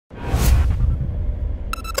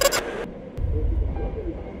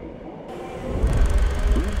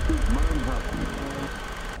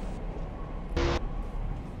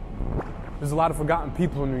There's a lot of forgotten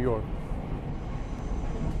people in New York.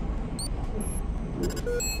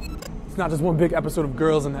 It's not just one big episode of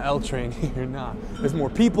Girls in the L Train here, nah. There's more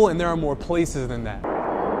people and there are more places than that.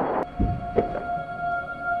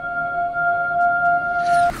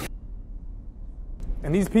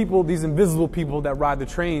 And these people, these invisible people that ride the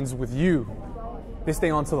trains with you, they stay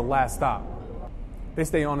on till the last stop. They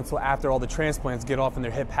stay on until after all the transplants get off in their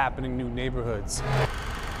hip happening new neighborhoods.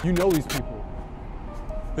 You know these people.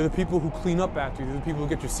 They're the people who clean up after you. They're the people who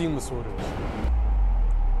get your seamless orders.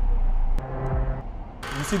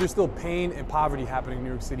 You see there's still pain and poverty happening in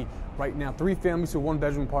New York City right now. 3 families to a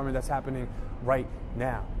 1-bedroom apartment, that's happening right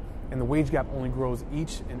now. And the wage gap only grows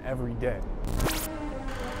each and every day.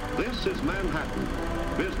 This is Manhattan,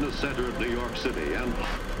 business center of New York City, and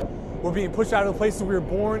we're being pushed out of the places we were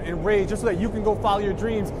born and raised just so that you can go follow your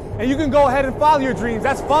dreams. And you can go ahead and follow your dreams,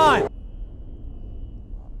 that's fine.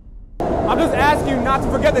 I'm just asking you not to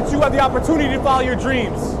forget that you have the opportunity to follow your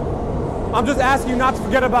dreams. I'm just asking you not to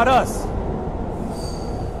forget about us.